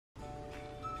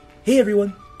Hey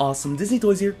everyone, Awesome Disney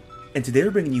Toys here, and today we're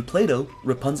bringing you Play-Doh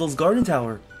Rapunzel's Garden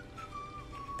Tower.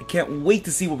 I can't wait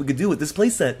to see what we could do with this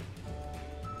playset.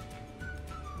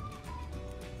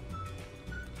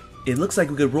 It looks like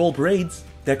we could roll braids,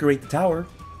 decorate the tower,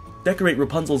 decorate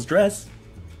Rapunzel's dress,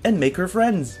 and make her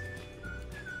friends.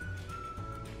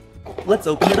 Let's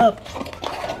open it up.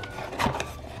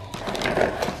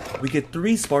 We get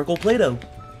 3 sparkle Play-Doh.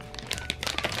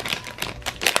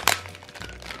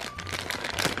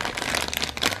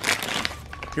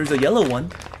 Here's a yellow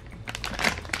one,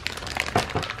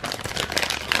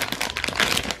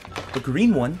 a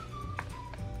green one,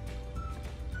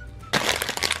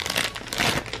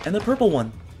 and a purple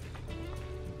one.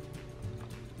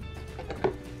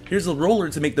 Here's a roller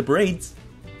to make the braids,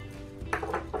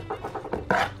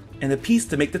 and a piece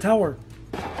to make the tower.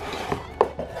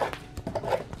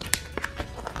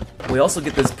 We also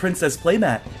get this princess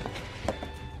playmat.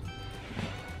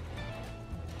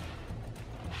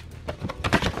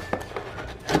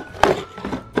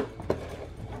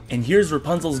 And here's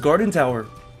Rapunzel's garden tower.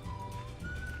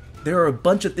 There are a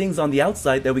bunch of things on the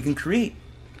outside that we can create.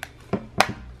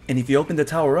 And if you open the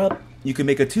tower up, you can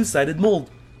make a 2-sided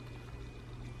mold.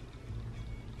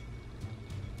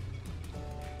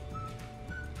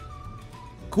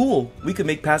 Cool, we can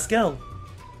make Pascal.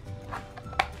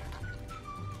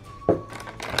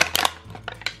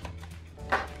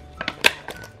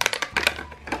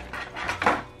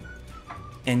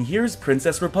 And here's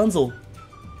Princess Rapunzel.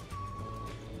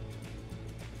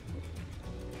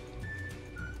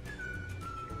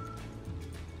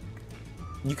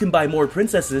 You can buy more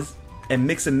princesses and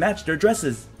mix and match their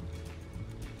dresses.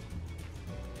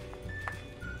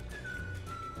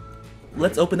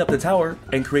 Let's open up the tower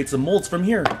and create some molds from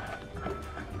here.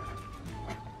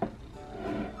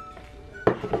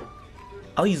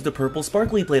 I'll use the purple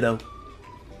sparkly Play-Doh.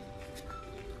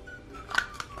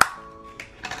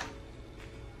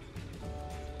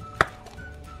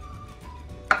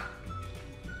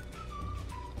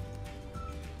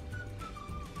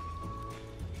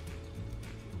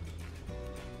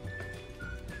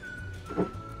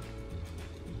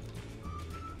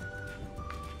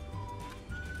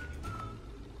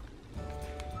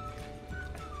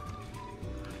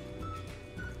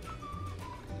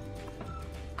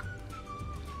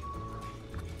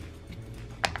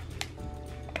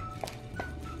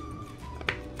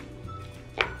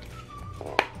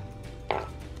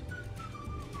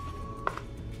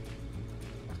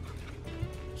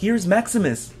 Here's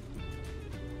Maximus.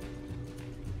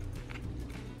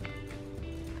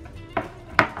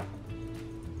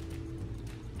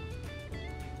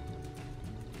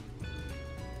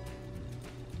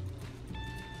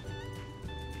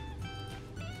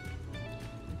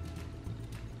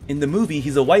 In the movie,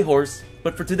 he's a white horse,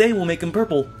 but for today we'll make him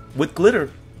purple, with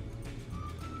glitter.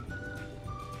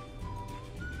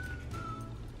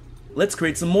 Let's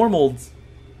create some more molds.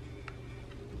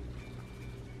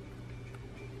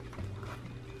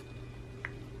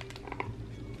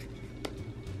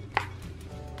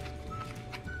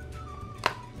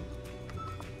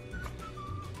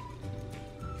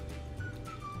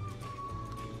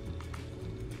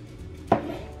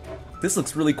 This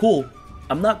looks really cool.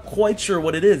 I'm not quite sure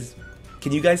what it is.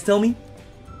 Can you guys tell me?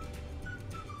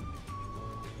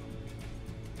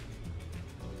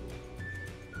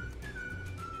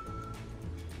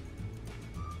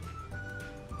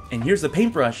 And here's a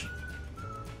paintbrush.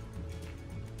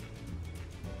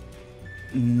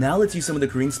 Now let's use some of the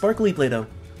green sparkly Play-Doh.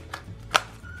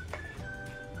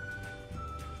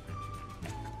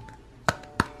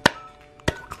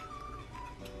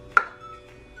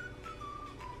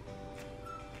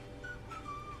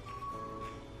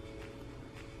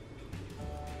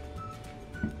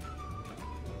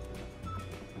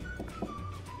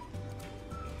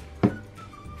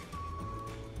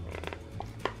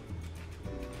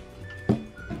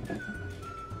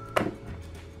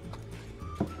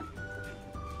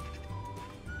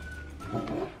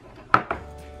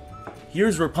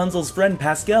 Here's Rapunzel's friend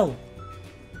Pascal.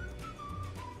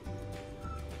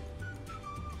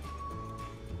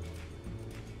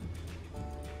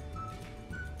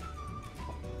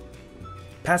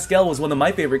 Pascal was one of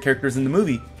my favorite characters in the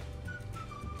movie.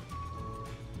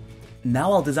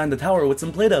 Now I'll design the tower with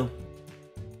some Play-Doh.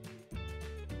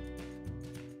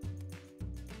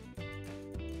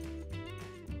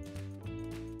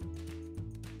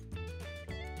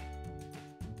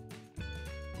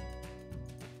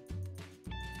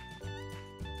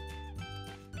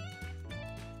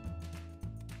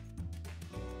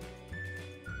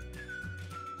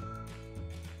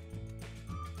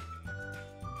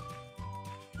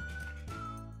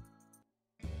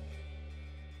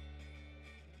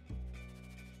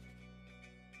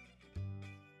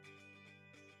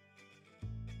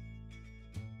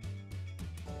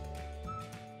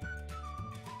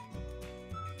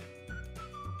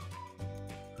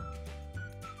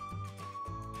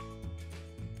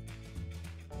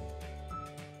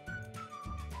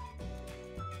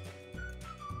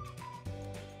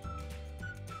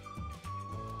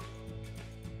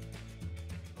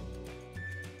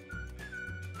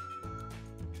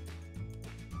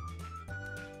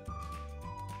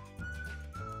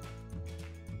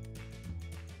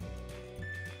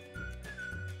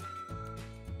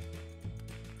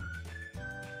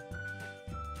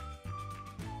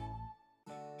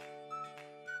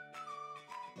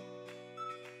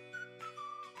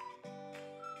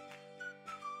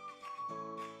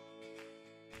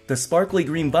 The sparkly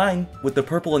green vine with the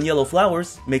purple and yellow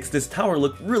flowers makes this tower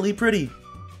look really pretty.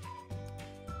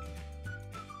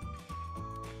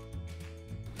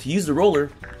 To use the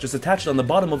roller, just attach it on the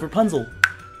bottom of Rapunzel.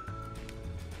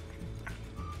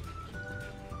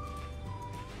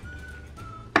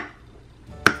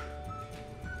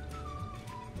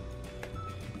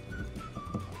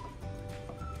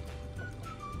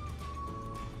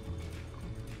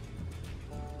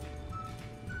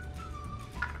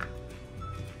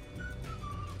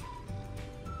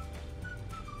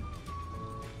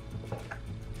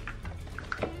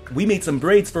 We made some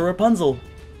braids for Rapunzel.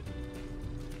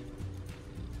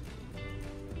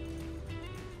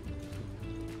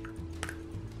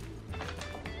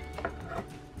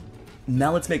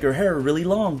 Now let's make her hair really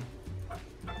long.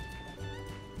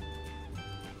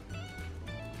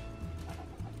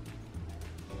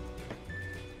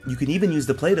 You can even use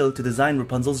the Play-Doh to design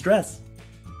Rapunzel's dress.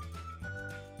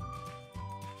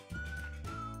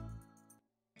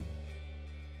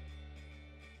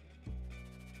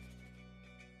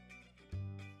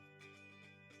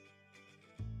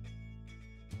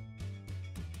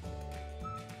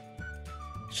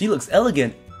 She looks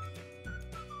elegant.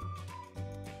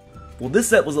 Well, this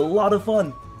set was a lot of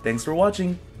fun. Thanks for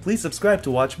watching. Please subscribe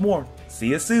to watch more. See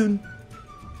you soon.